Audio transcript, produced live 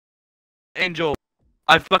Angel,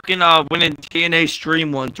 I fucking went in TNA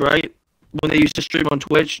stream once, right? When they used to stream on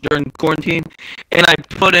Twitch during quarantine, and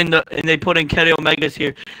they put in Kenny Omega's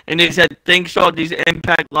here, and they said thanks to all these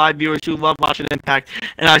Impact Live viewers who love watching Impact,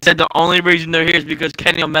 and I said the only reason they're here is because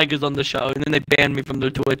Kenny Omega's on the show, and then they banned me from their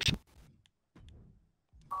Twitch.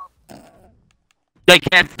 They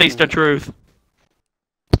can't face the truth.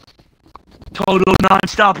 Total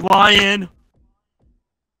non-stop lying.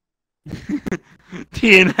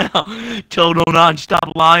 TNL, total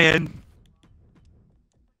non-stop lying.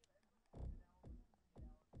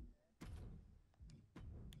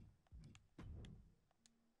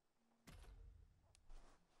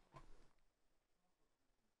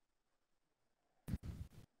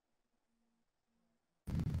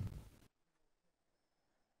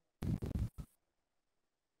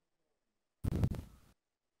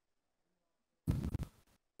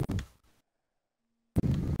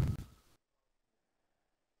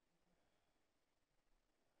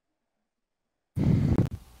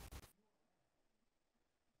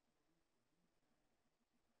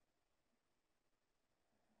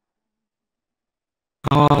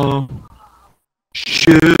 Oh,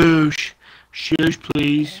 shush, shush,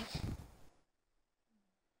 please.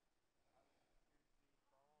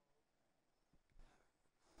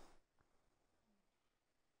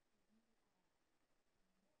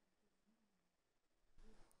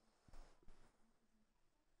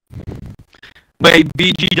 Wait,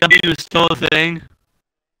 BGW is still a thing?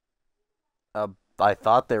 I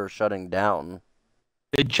thought they were shutting down.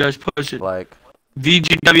 It just posted. Like,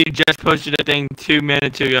 VGW just posted a thing 2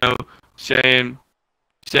 minutes ago saying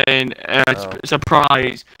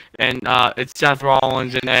surprise, and it's Seth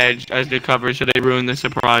Rollins and Edge as the cover, so they ruined the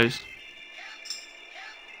surprise.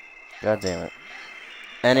 God damn it.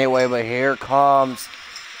 Anyway, but here comes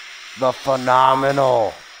the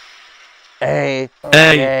phenomenal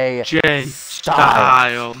AJ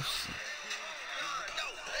Styles.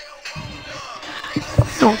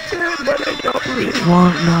 Don't care, but I don't really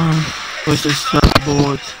want none. With the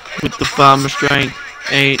surfboard, with the farmer strength,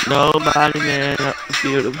 ain't nobody man up to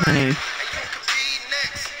feel the pain.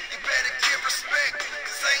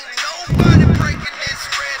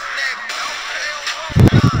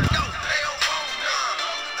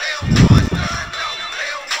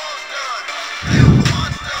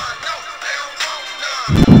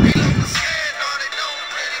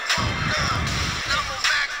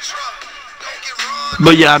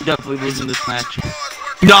 But yeah, I'm definitely losing this match.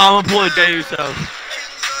 No, I'm gonna pull it Jey Uso.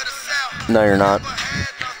 No, you're not.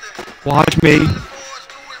 Watch me.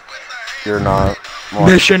 You're not.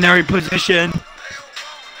 Missionary position.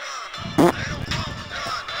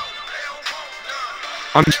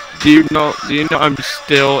 Do you know I'm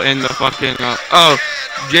still in the fucking oh,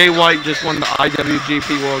 Jay White just won the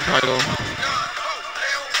IWGP World Title.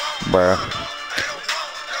 Bruh.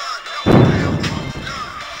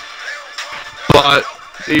 But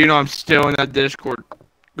you know I'm still in that Discord.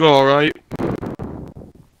 Go alright.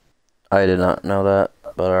 I did not know that,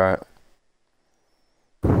 but alright.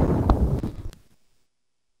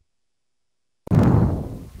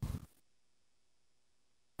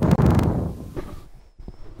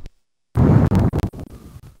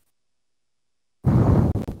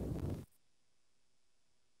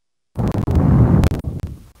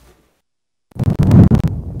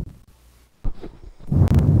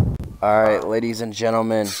 Alright, ladies and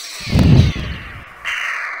gentlemen.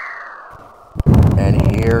 And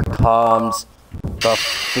here comes the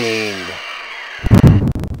Fiend.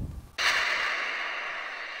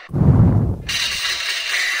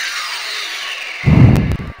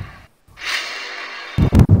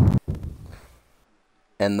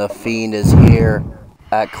 And the Fiend is here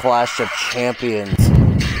at Clash of Champions.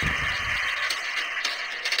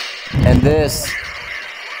 And this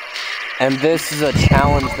is a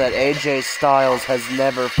challenge that AJ Styles has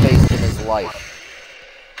never faced in his life.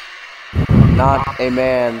 Not a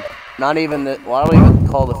man, not even the, well, I don't even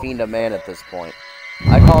call the Fiend a man at this point.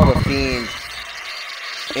 I call the Fiend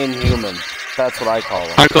inhuman. That's what I call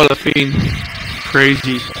him. I call the Fiend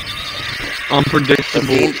crazy, unpredictable.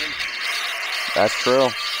 Fiend, that's true.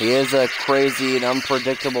 He is a crazy and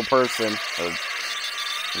unpredictable person,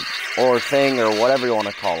 or thing, or whatever you want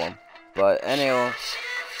to call him. But anyway.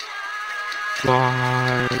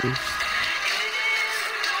 Lies.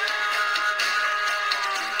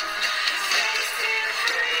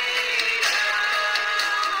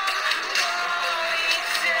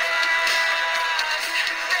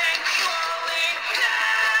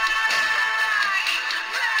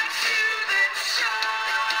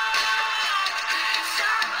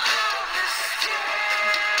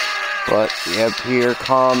 But, yep, here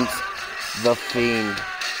comes the Fiend.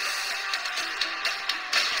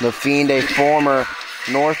 The Fiend, a former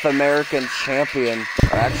North American champion,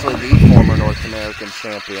 or actually the former North American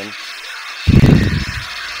champion.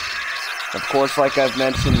 Of course, like I've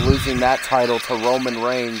mentioned, losing that title to Roman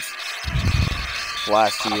Reigns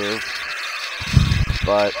last year.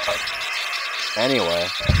 But anyway.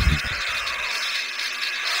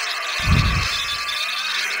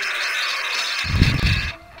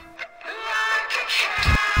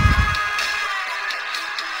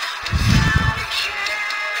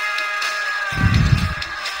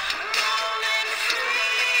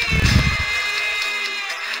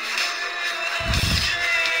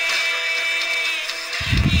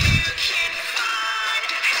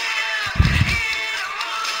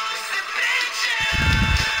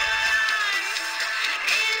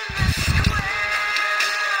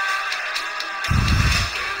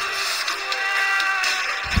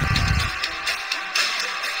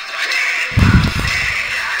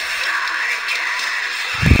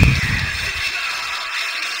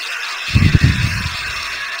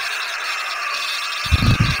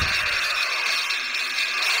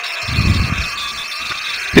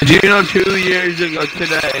 Did you know 2 years ago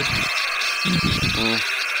today,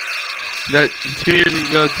 that 2 years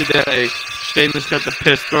ago today, Sheamus got the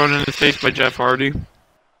piss thrown in his face by Jeff Hardy?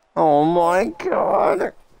 Oh my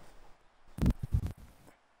god.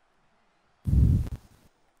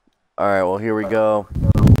 Alright, well here we go.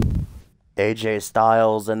 AJ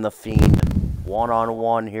Styles and The Fiend,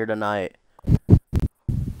 one-on-one here tonight.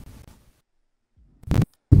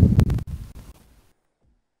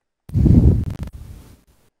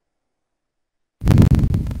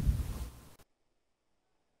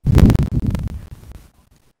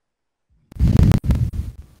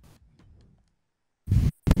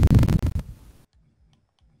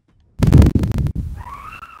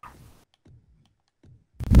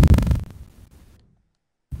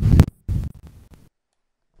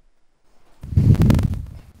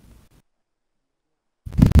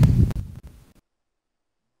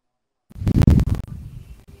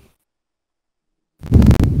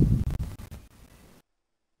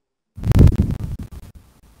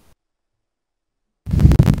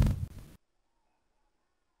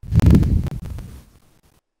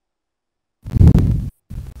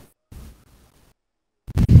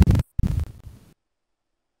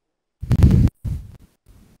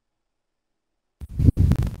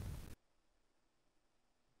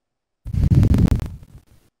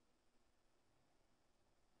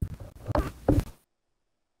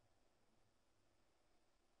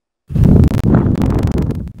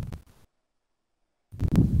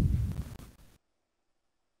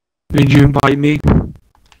 Did you invite me? I'm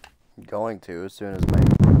going to as soon as my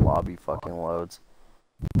lobby fucking loads.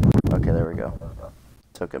 Okay, there we go.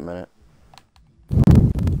 Took a minute.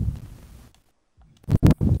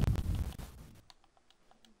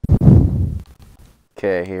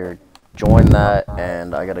 Okay, here. Join that,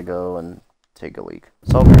 and I gotta go and take a leak.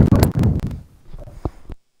 So I'll be right back.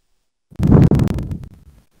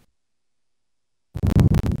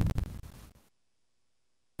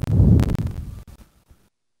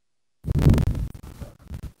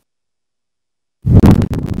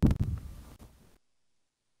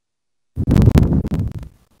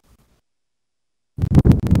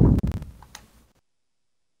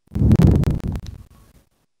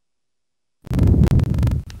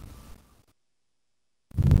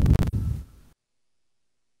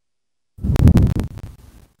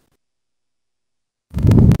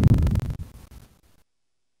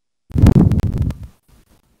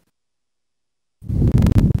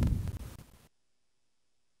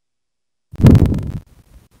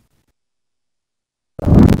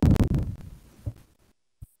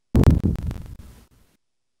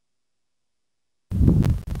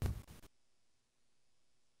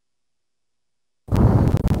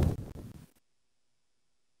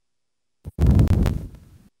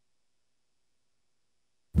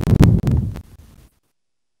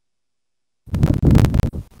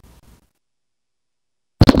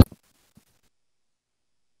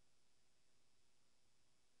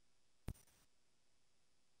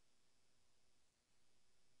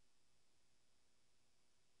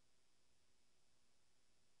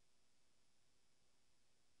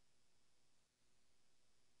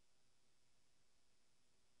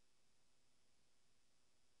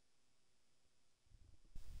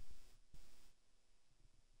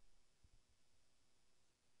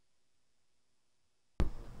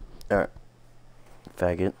 Alright.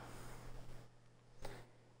 Faggot.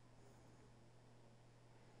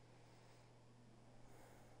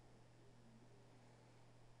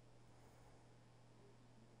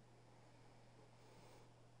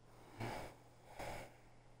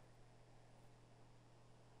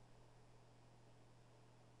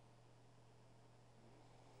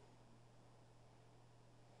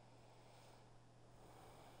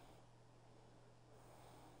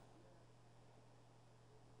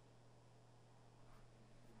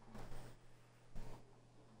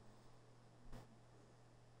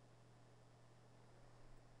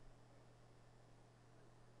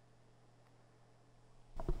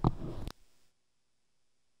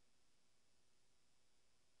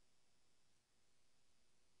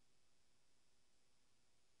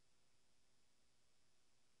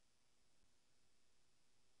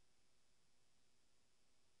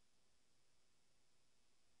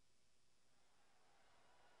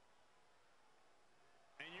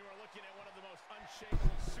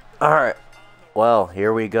 Alright. Well,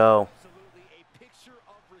 here we go.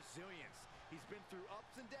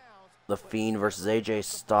 The Fiend versus AJ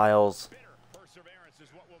Styles.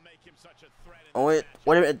 Oh wait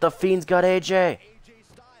a minute, the Fiend's got AJ.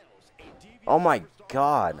 Oh my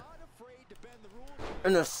god.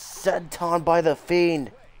 And a senton by the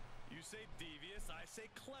Fiend.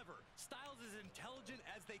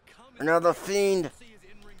 Now the Fiend.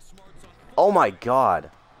 Oh my god.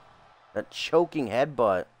 That choking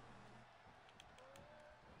headbutt.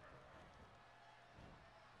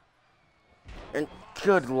 And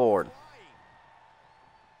good lord.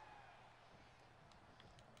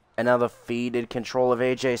 And now the Fiend in control of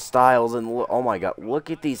AJ Styles. And oh my god, look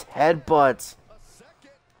at these headbutts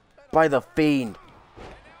by the Fiend.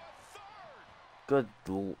 Good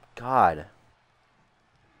god.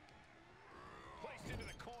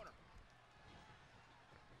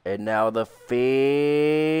 And now the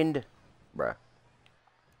Fiend. Bruh.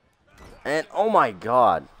 And oh my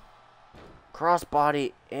god.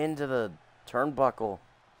 Crossbody into the turnbuckle.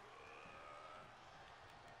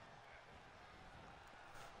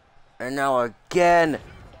 And now again.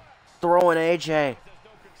 Throwing AJ.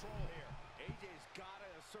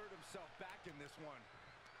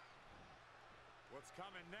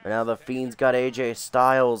 And now the Fiend's got AJ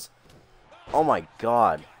Styles. Oh my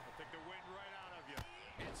god.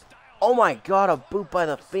 Oh my god, a boot by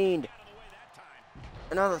the Fiend.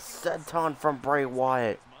 Another senton from Bray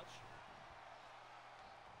Wyatt.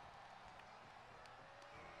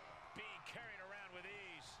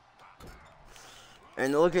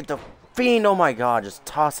 And look at the Fiend, oh my god, just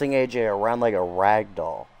tossing AJ around like a rag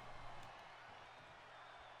doll.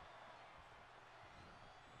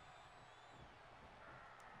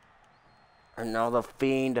 And now the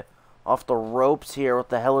Fiend off the ropes here. What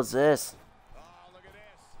the hell is this?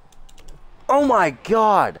 Oh my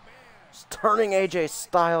god! Just turning AJ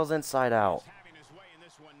Styles inside out.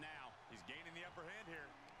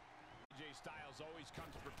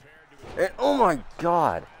 And oh my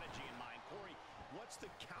god!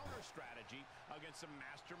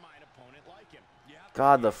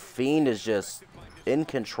 God, the Fiend is just in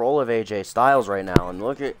control of AJ Styles right now. And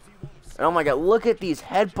look at... And oh my god, look at these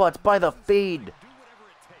headbutts by the Fiend!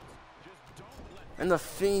 And the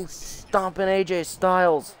Fiend stomping AJ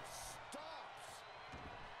Styles.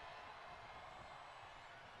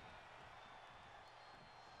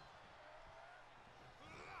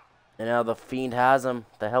 And now the Fiend has him.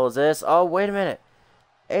 The hell is this? Oh, wait a minute.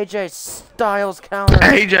 AJ Styles counters.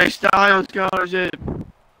 AJ Styles counters it.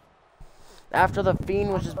 After the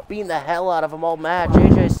Fiend was just beating the hell out of him all match,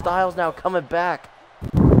 AJ Styles now coming back.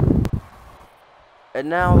 And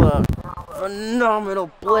now the phenomenal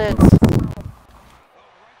blitz.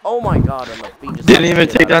 Oh my god, and the Fiend just didn't even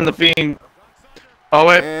take down the Fiend. Oh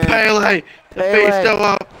wait, Pele. The Fiend's still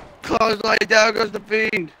up. Clothesline, down goes the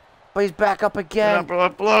Fiend. But he's back up again.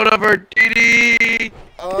 Blown over. DD.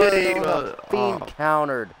 The Fiend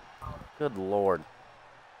countered. Good lord.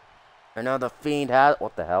 And now the Fiend has...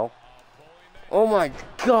 What the hell? Oh my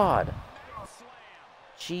god.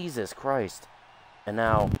 Jesus Christ. And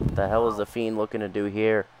now, the hell is the Fiend looking to do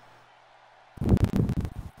here?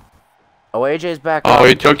 Oh, AJ's back up. Oh,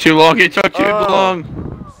 he took too long. He took too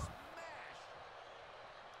long.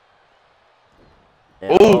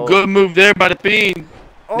 Oh, good move there by the Fiend.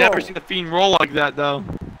 Never seen the Fiend roll like that, though.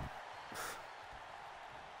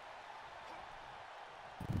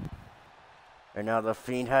 And now the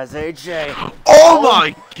Fiend has AJ. Oh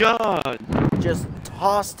my god! Just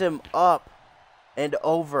tossed him up and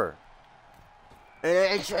over.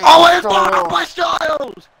 And AJ. Oh, it's blocked by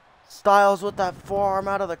Styles! Styles with that forearm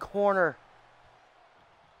out of the corner.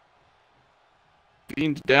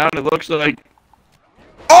 Fiend's down, it looks like.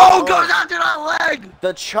 Oh, goes out to that leg!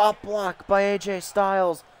 The chop block by AJ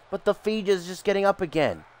Styles, but the Fiend is just getting up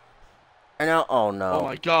again. And now, oh no. Oh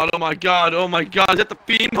my god, oh my god, oh my god. Is that the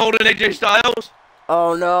Fiend holding AJ Styles?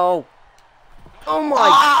 Oh no. Oh my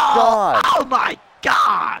god. Oh my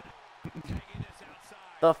god!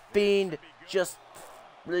 The Fiend just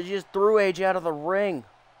threw AJ out of the ring.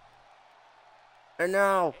 And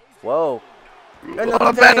now, whoa. And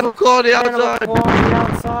a mandible claw on the outside. Mandible claw on the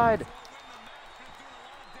outside.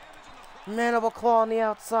 Mandible claw on the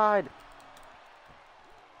outside.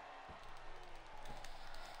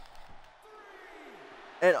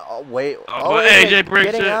 And oh wait, AJ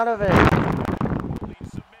breaks getting it. out of it.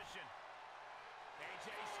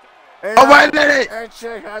 And oh wait a minute!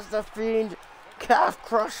 AJ has the Fiend calf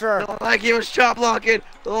crusher. Looked like he was chop blocking.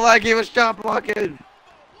 Looked like he was chop blocking.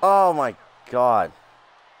 Oh my god.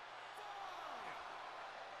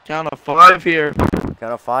 Count of 5 here.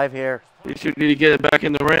 Count of 5 here. You should need to get it back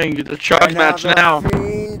in the ring. Get the charge match the now.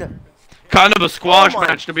 Fiend. Kind of a squash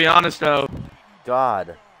match, to be honest, though.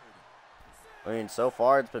 God. I mean, so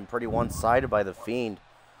far it's been pretty one-sided by the Fiend.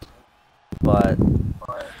 But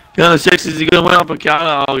Count of 6, is he going to win off a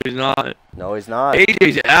count? Oh, he's not. no, he's not.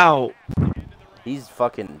 AJ's out. He's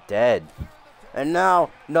fucking dead. And now,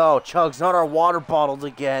 no, Chug's not our water bottles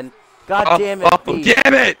again. God damn it, Fiend.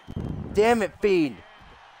 Damn it! Damn it, Fiend.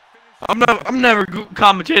 I'm never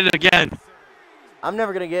commentating again. I'm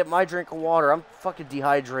never gonna get my drink of water. I'm fucking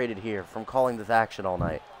dehydrated here from calling this action all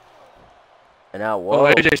night. And now, whoa.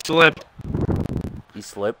 Oh, AJ slipped. He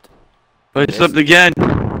slipped. Oh, he slipped again.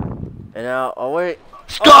 And now, oh wait.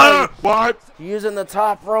 Stunner! What? Using the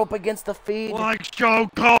top rope against the Fiend. Like Joe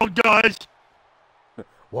Cole does.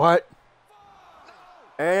 What?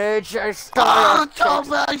 AJ Styles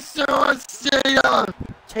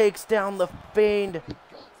takes down the Fiend.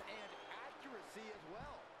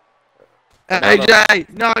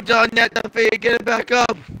 AJ, not done yet. The Fiend, get it back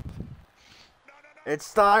up. It's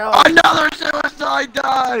Styles. Another suicide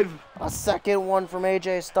dive. A second one from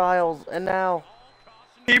AJ Styles, and now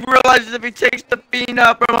he realizes if he takes the Fiend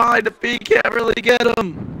out from behind, the Fiend can't really get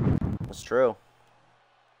him. That's true.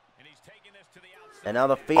 And now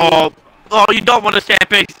the Fiend. Oh, you don't want to stand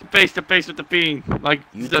face to face with the Fiend. Like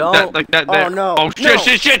you don't. Like that. Oh no. Oh shit!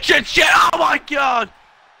 Oh my god.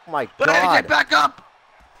 Oh my But god. AJ, back up.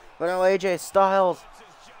 But now AJ Styles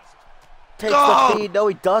takes the Fiend. No,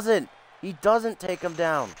 he doesn't. He doesn't take him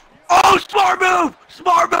down. Oh, smart move!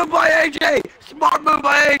 Smart move by AJ! Smart move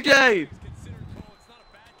by AJ!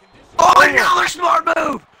 Oh, another smart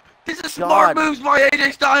move! This is smart moves by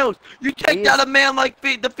AJ Styles. You take down a man like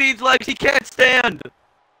the Fiend's legs, he can't stand.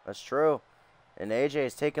 That's true. And AJ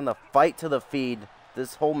is taking the fight to the Fiend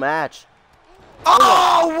this whole match.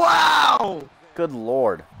 Oh, wow! Good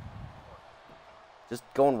lord. Just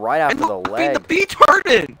going right after the leg. The Fiend's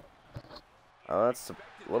hurting. Oh, that's a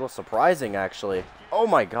little surprising, actually. Oh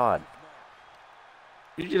my god.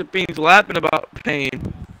 Usually the Fiend's laughing about pain.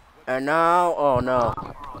 And now, oh no.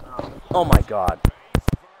 Oh my god.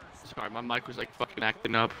 Sorry, my mic was like fucking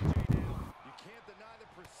acting up.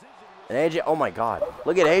 And AJ, oh my god.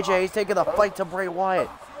 Look at AJ, he's taking the fight to Bray Wyatt.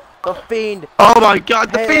 The Fiend. Oh my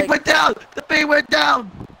god, the Fiend went down! The Fiend went down!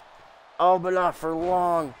 Oh, but not for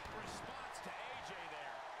long.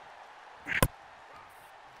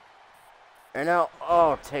 And now,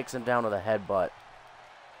 oh, takes him down with a headbutt.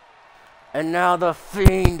 And now the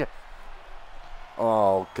Fiend.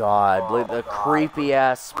 Oh god, look at the creepy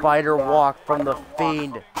ass spider walk from the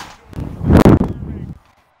Fiend.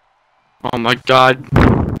 Oh my god.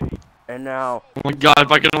 And now. Oh my god,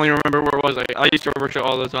 if I could only remember where it was. I used to reverse it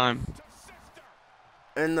all the time.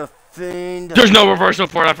 And the Fiend. There's no reversal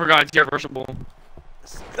for it, I forgot it's irreversible.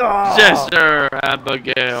 Oh. Sister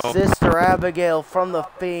Abigail. Sister Abigail from the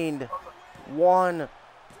Fiend. 1, 2.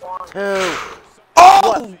 Oh!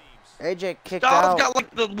 What? AJ kicked out. Got like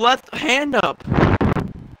the left hand up.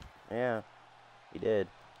 Yeah, he did.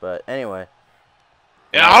 But anyway.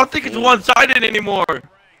 Yeah, I don't think it's one-sided anymore.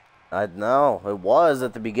 I know it was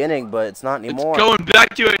at the beginning, but it's not anymore. It's going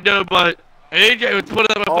back to it though, but AJ was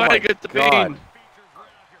putting up a fight against the Fiend.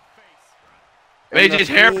 AJ's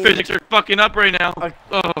hair physics are fucking up right now.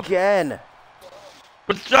 Again.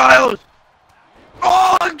 But Styles.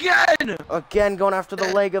 Oh, again! Again, going after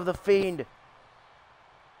the leg of the Fiend.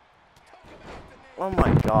 Oh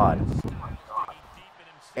my god.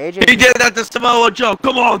 AJ. He did that to Samoa Joe.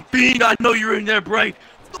 Come on, Fiend. I know you're in there, Bray.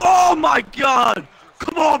 Oh my god.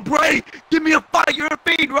 Come on, Bray. Give me a fight. You're a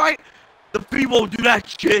Fiend, right? The Fiend won't do that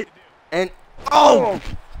shit. And oh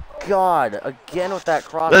god, again with that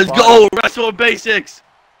cross. Let's go. Wrestle basics.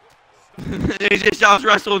 AJ Styles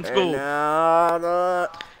wrestling school.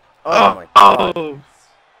 Oh my god.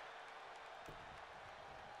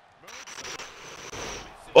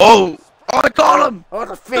 Oh, I caught him. Oh,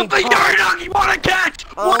 the Fiend. The Fiend, what a catch.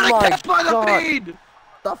 What a catch by the Fiend.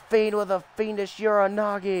 The Fiend with a fiendish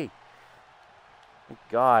Uranagi.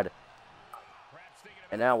 God.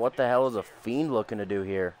 And now what the hell is a Fiend looking to do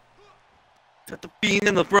here? Is that the Fiend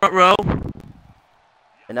in the front row?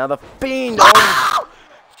 And now the Fiend. Oh!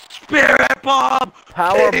 Spirit bomb!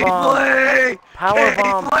 Power bomb! Power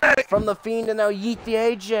bomb from the Fiend, and now yeet the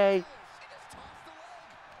AJ.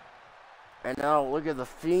 And now look at the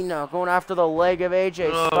Fiend now going after the leg of AJ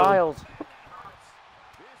Styles.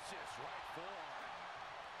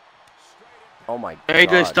 Oh my god.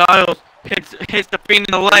 AJ Styles hits the Fiend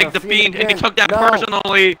in the leg, the Fiend, and he took that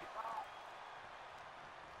personally.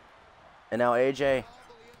 And now AJ.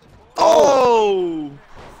 Oh!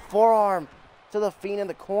 Forearm to the Fiend in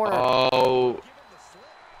the corner. Oh.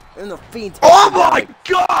 And the Fiend. Oh my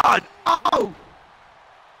God! Oh!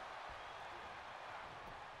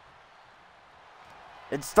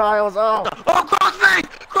 And Styles. Oh! Oh, crossface!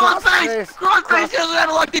 Crossface! Crossface! He doesn't have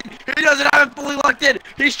it locked in. He doesn't have it fully locked in.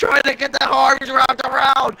 He's trying to get the arms wrapped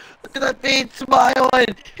around. Look at the Fiend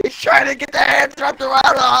smiling. He's trying to get the hands wrapped around.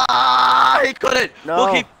 Ah! He couldn't. No.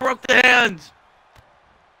 Look, he broke the hands.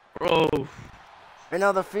 Bro. And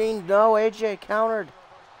now the Fiend. No, AJ countered.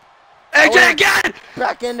 AJ again!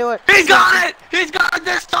 Back into it. He's got it! He's got it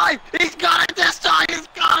this time! He's got it this time! He's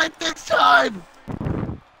got it this time!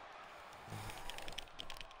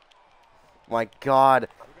 My God.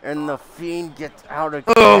 And the Fiend gets out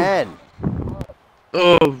again.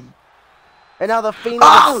 Oh. And now the Fiend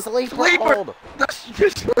has a sleeper hold. That's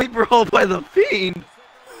just sleeper hold by the Fiend.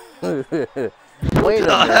 Wait What a minute.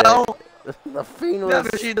 the hell? The Fiend was...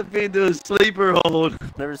 Never seen the Fiend do a sleeper hold.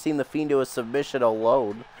 Never seen the Fiend do a submission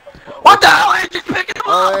alone. What the hell? AJ's picking him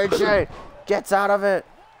Oh, up! AJ gets out of it.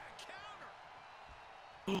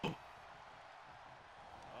 And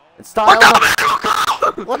Styles.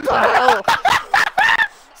 What the hell?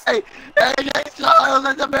 Hey, AJ Styles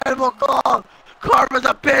is a mandible claw. Karma's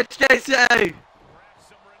a bitch, they say.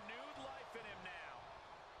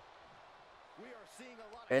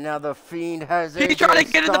 And now the Fiend has He's AJ trying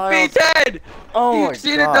to get in the Styles. Fiend's head. Oh my You've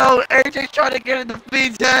seen God. it though. AJ's trying to get in the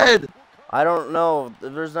Fiend's head. I don't know.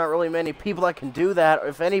 There's not really many people that can do that,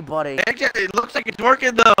 if anybody. AJ, it looks like it's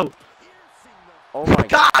working though. Oh my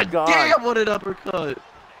God God. damn, what an uppercut.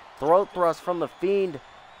 Throat thrust from the Fiend.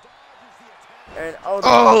 And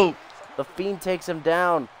the Fiend takes him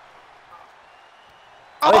down.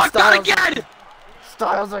 Oh Wait, my God, Styles again!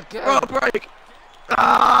 Styles again. Oh, break.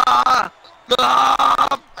 Ah!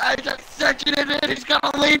 Ah! AJ sectioned it in. He's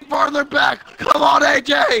gonna lean farther back. Come on,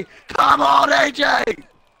 AJ! Come on, AJ!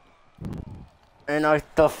 And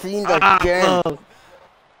the Fiend again.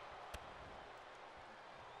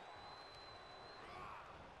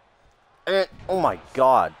 And, oh my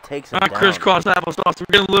God, takes him down. Crisscross applesauce. We're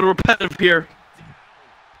getting a little repetitive here.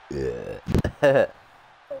 Yeah.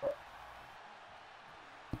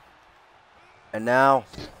 And now,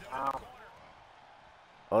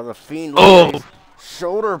 the Fiend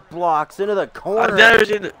shoulder blocks into the corner. I've never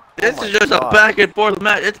seen it. This is just a back and forth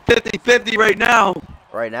match. It's 50-50 right now.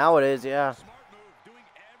 Right now it is, yeah.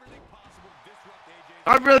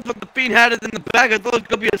 I really thought the Fiend had it in the back. I thought it was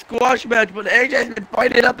going to be a squash match, but AJ's been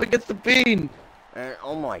fighting up against the Fiend. And,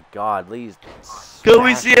 oh my God, Lee's. Could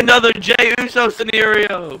we see another Jey Uso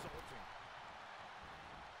scenario?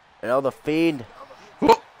 And the Fiend.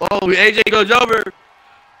 Oh, AJ goes over.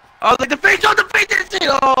 Oh, like the Fiend saw the Fiend didn't see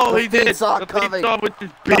it. Oh, he did. The Fiend saw it with his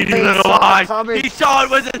beady little eyes. He saw it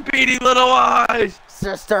with his beady little eyes.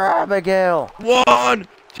 Sister Abigail. 1,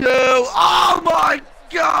 2. Oh my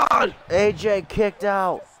God. AJ kicked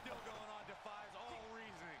out.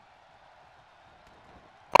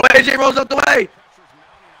 Oh, AJ rolls up the way.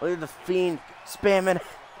 Look at the Fiend spamming.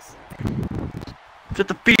 Get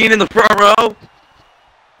the Fiend in the front row.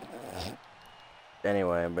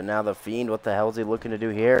 Anyway, but now the Fiend, what the hell is he looking to do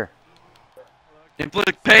here?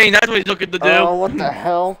 Inflict pain, that's what he's looking to do. Oh, what the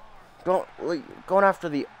hell? Going after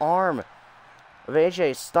the arm of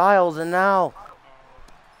AJ Styles, and now...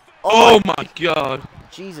 Oh my God.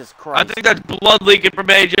 Jesus Christ. I think that's blood leaking from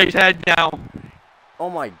AJ's head now.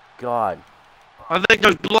 Oh my God. I think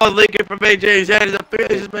there's blood leaking from AJ's head, and the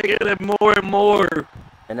Fiend is making it more and more.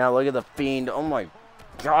 And now look at the Fiend. Oh my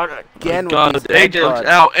God, again God, with these AJ looks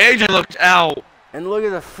out. AJ looks out. And look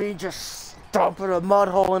at the Fiend just stomping a mud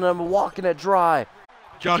hole in him, walking it dry.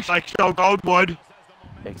 Just like Stone Cold would.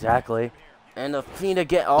 Exactly. And the Fiend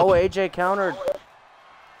again. Oh, AJ countered.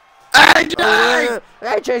 AJ!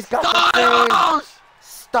 AJ's got the Fiend.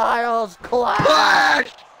 Styles clash.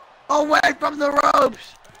 Away from the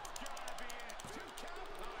ropes.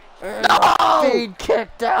 And the Fiend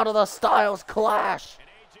kicked out of the Styles clash.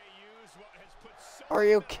 Are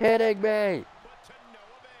you kidding me?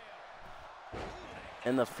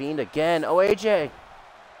 And the Fiend again. Oh, AJ.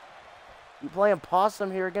 You playing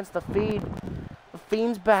possum here against the Fiend. The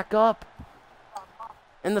Fiend's back up.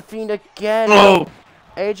 And the Fiend again. Oh.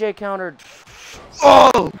 AJ countered.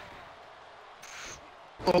 Oh.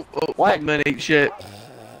 Oh, what? Man ain't shit.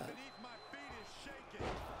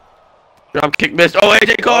 Drop kick missed. Oh,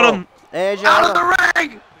 AJ caught him. AJ out of the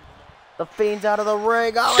ring. The Fiend's out of the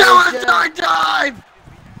ring. Oh, Suicide dive.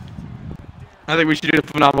 I think we should do a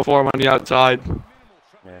phenomenal form on the outside.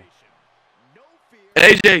 Yeah.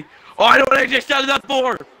 AJ. Oh, I know what AJ started that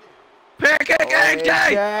for. Pancake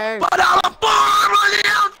AJ. But out of form on the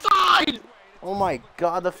outside. Oh my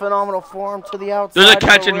God, the phenomenal form to the outside. There's a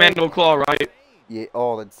catch in Mandible Claw, right? Yeah.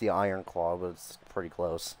 Oh, that's the Iron Claw, but it's pretty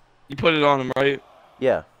close. You put it on him, right?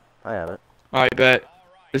 Yeah, I have it. Alright, bet.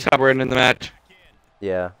 This is how we're ending the match.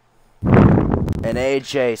 Yeah. And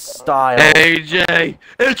AJ Styles. AJ,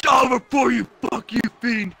 it's over for you. Fuck you,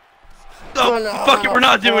 Fiend. No, fuck it, we're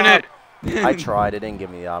not doing it. I tried. It didn't give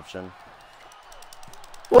me the option.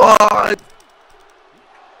 What?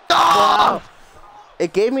 Ah!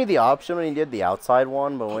 It gave me the option when he did the outside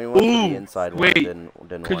one, but when we went to the inside one, it didn't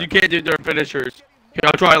work. Because you can't do their finishers. Here,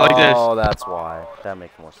 I'll try it like this. Oh, that's why. That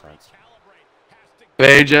makes more sense.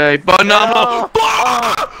 AJ, but no.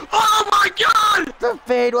 Oh my god! The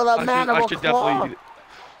fade with a mandible claw.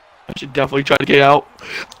 I should definitely try to get out.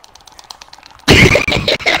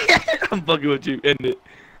 I'm fucking with you. End it.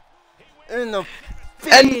 In the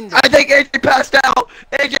Fiend. And I think AJ passed out.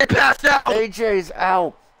 AJ passed out. AJ's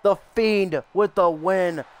out. The Fiend with the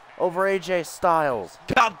win over AJ Styles.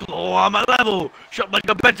 Top blow on my level. Shut like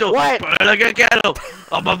a pencil. What? Burn like a kettle.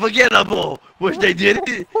 I'm unforgettable. Wish they did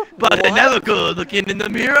it, but they never could. Looking in the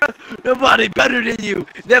mirror, nobody better than you.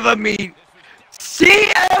 Never meet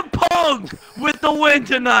CM Punk with the win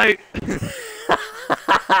tonight.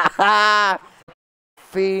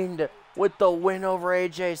 Fiend with the win over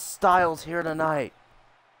AJ Styles here tonight.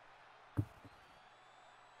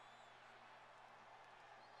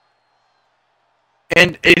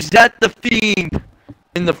 And is that the Fiend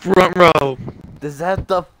in the front row? Is that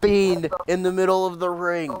the Fiend in the middle of the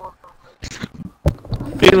ring?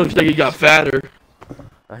 He looks like he got fatter.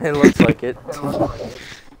 It looks like it.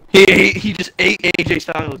 He just ate AJ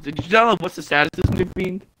Styles. Did you know what's the status of this new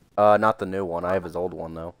Fiend? Not the new one. I have his old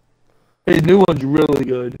one though. His new one's really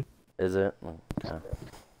good. Is it? Okay.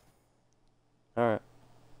 Alright.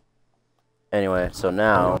 Anyway, so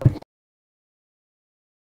now